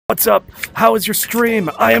What's up? How is your stream?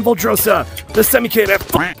 I am Voldrosa, the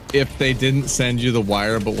semi-KF. If they didn't send you the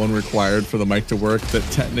wire, but one required for the mic to work, that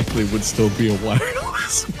technically would still be a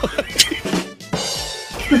wireless mic.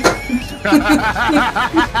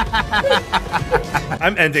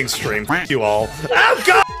 I'm ending stream. F you all. Oh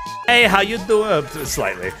god! Hey, how you doing?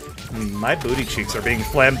 Slightly. My booty cheeks are being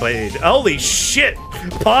flambéed. Holy shit!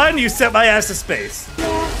 Pun, you sent my ass to space.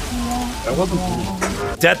 That wasn't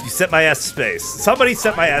Death, you sent my ass to space. Somebody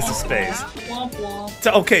sent my ass to space.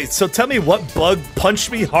 Okay, so tell me what bug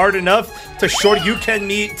punched me hard enough to short you can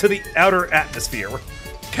me to the outer atmosphere.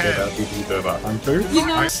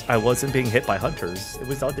 I wasn't being hit by hunters. It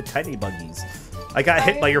was all the tiny buggies. I got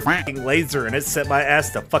hit by your fucking laser and it sent my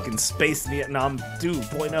ass to fucking Space Vietnam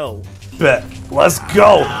 2.0. Bet. Let's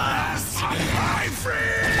go!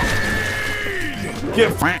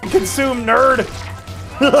 Get f***ing consumed, nerd!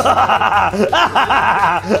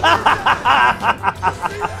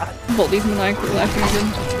 Voldy's maniacally laughing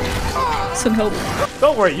again. Some help.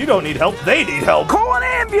 Don't worry, you don't need help. They need help. Call an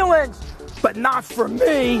ambulance! But not for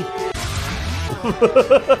me!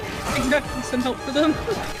 Exactly, some help for them.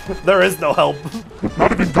 There is no help.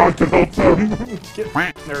 Not even God can help them. Get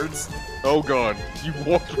nerds. Oh god, you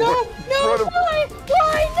walked No, right. why,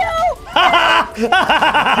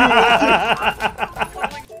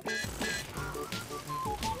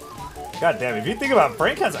 God damn, if you think about it,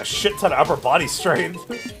 Frank has a shit ton of upper body strength.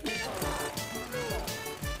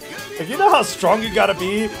 If you know how strong you gotta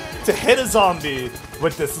be to hit a zombie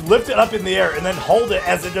with this, lift it up in the air and then hold it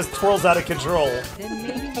as it just twirls out of control. Then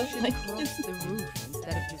maybe we should cross the roof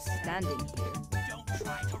instead of just standing here. Don't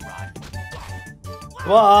try to run.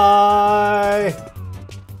 Why?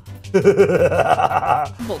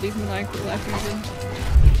 Voldy's maniacally laughing again.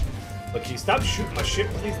 Look, can you stop shooting my shit,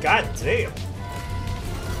 please? God damn.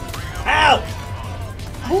 Ow!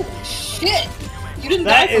 Oh shit! You didn't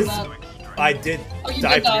That die from is. that. I did you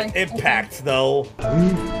die did from die. impact, though.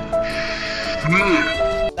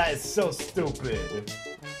 That is so stupid.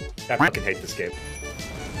 I fucking hate this game.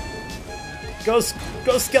 Go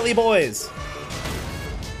Skelly boys!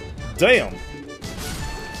 Damn.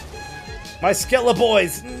 My Skella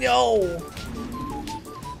boys, no!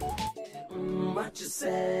 What you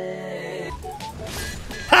say?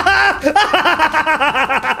 God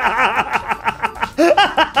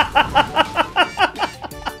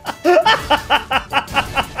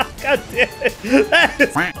damn it! That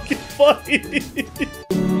is fucking funny!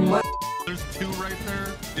 There's two right there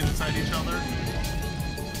inside each other.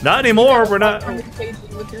 Not anymore, we're not.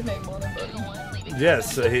 With your name on it, buddy.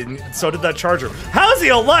 Yes, so did that charger. How is he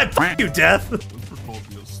alive? F you, Death!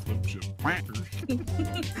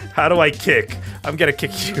 How do I kick? I'm gonna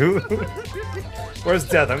kick you. Where's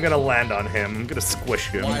Death? I'm gonna land on him. I'm gonna squish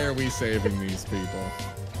him. Why are we saving these people?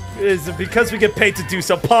 Is it because we get paid to do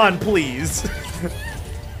so? Pawn, please.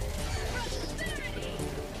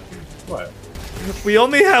 What? We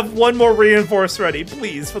only have one more reinforce ready,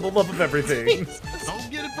 please, for the love of everything.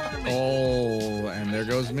 Don't get in front of me. Oh, and there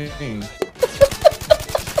goes me.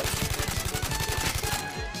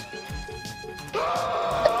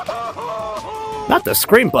 Not the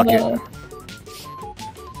scream bucket. No.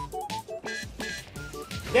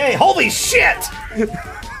 Yay, holy shit!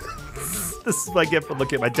 This is what I get for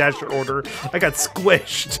looking at my dasher order. I got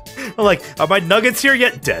squished. I'm like, are my nuggets here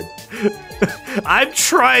yet? Dead. I'm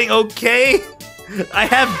trying, okay? I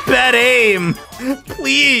have bad aim.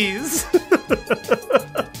 Please.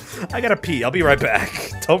 I gotta pee. I'll be right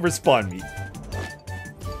back. Don't respawn me.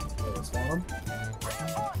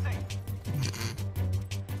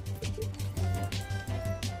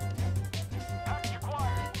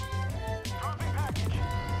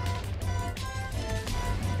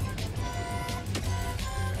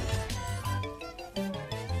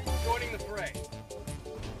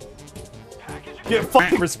 Get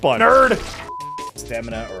fucking respawn, nerd!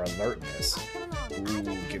 Stamina or alertness. Ooh,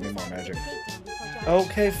 give me more magic.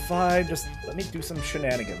 Okay, fine. Just let me do some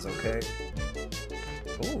shenanigans, okay?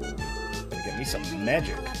 Ooh, gonna get me some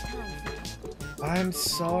magic. I'm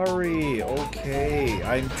sorry. Okay,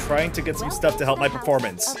 I'm trying to get some stuff to help my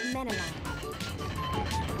performance.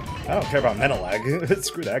 I don't care about Menelag.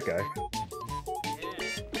 Screw that guy.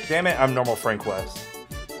 Damn it, I'm normal Frank West.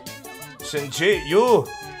 Shinji, you!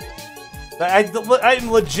 I'm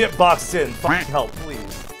legit boxed in. Fucking help,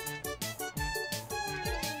 please.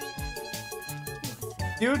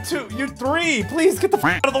 You two, you three, please get the f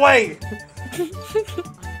out of the way!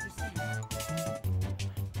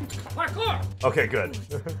 Okay, good.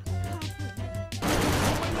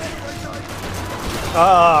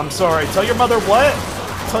 I'm sorry. Tell your mother what?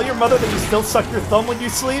 Tell your mother that you still suck your thumb when you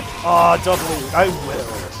sleep? Aw, don't believe. I will.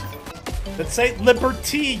 Let's say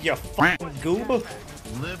liberty, you fucking goob.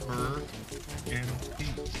 Liver and tea.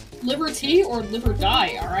 Liberty or liver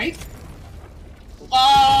die, alright?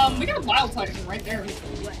 We got a Bile Titan right there.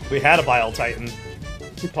 We had a Bile Titan.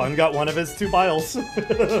 Pun got one of his 2 biles.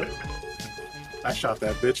 I shot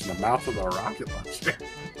that bitch in the mouth with a rocket launcher.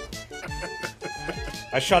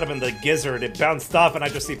 I shot him in the gizzard, it bounced off, and I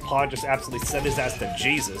just see Pawn just absolutely send his ass to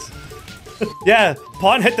Jesus. Yeah,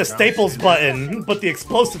 Pawn hit the staples button, but the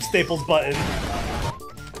explosive staples button.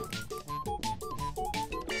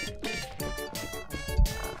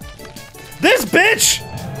 This bitch!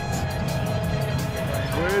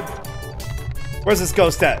 Where's this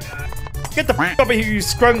ghost at? Get the f over here, you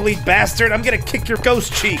scrungly bastard! I'm gonna kick your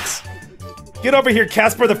ghost cheeks! Get over here,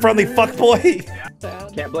 Casper the friendly fuckboy!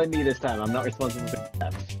 Can't blame me this time. I'm not responsible for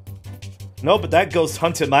that. No, but that ghost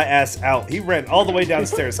hunted my ass out. He ran all the way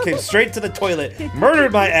downstairs, came straight to the toilet,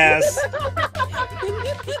 murdered my ass.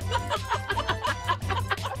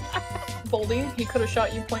 Boldy, he could have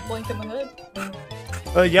shot you point blank in the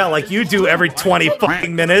head. Yeah, like you do every 20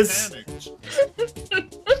 fucking minutes.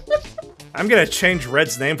 I'm gonna change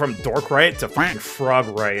Red's name from Dork Riot to fucking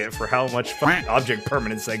Frog Riot for how much fucking object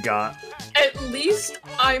permanence they got. At least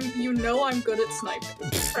I'm good at sniping.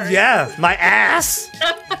 Right. Yeah, my ass!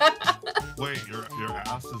 Wait, your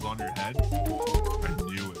ass is on your head? I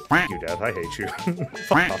knew it. You, Dad, I hate you.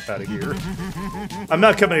 Fuck off out of here. I'm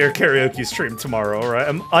not coming to your karaoke stream tomorrow, alright?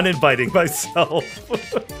 I'm uninviting myself.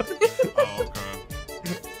 Oh, okay.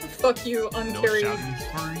 Fuck you, uncarried. No.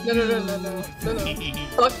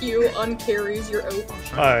 Fuck you, uncarries your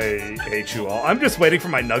oath. I hate you all. I'm just waiting for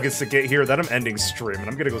my nuggets to get here, then I'm ending stream, and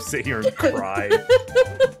I'm gonna go sit here and cry.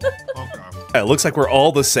 Okay. It looks like we're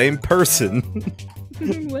all the same person.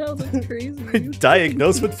 Well, that's crazy.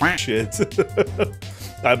 Diagnosed with shit.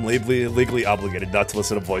 I'm legally obligated not to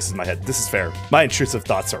listen to voices in my head. This is fair. My intrusive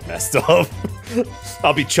thoughts are messed up.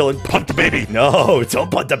 I'll be chilling. Punt the baby. No,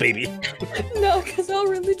 don't punt the baby. No, because I'll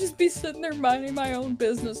really just be sitting there minding my own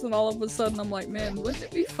business, and all of a sudden I'm like, man, wouldn't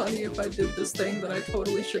it be funny if I did this thing that I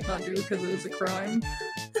totally should not do because it is a crime?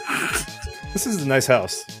 This is a nice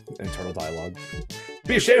house. Internal dialogue.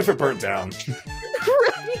 Be ashamed if it burnt down.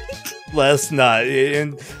 Right? Let's not.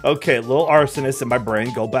 Okay, little arsonist in my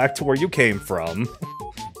brain, go back to where you came from.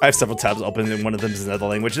 I have several tabs open, and one of them is another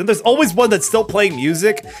language, and there's always one that's still playing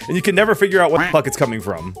music, and you can never figure out what the fuck it's coming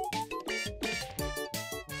from.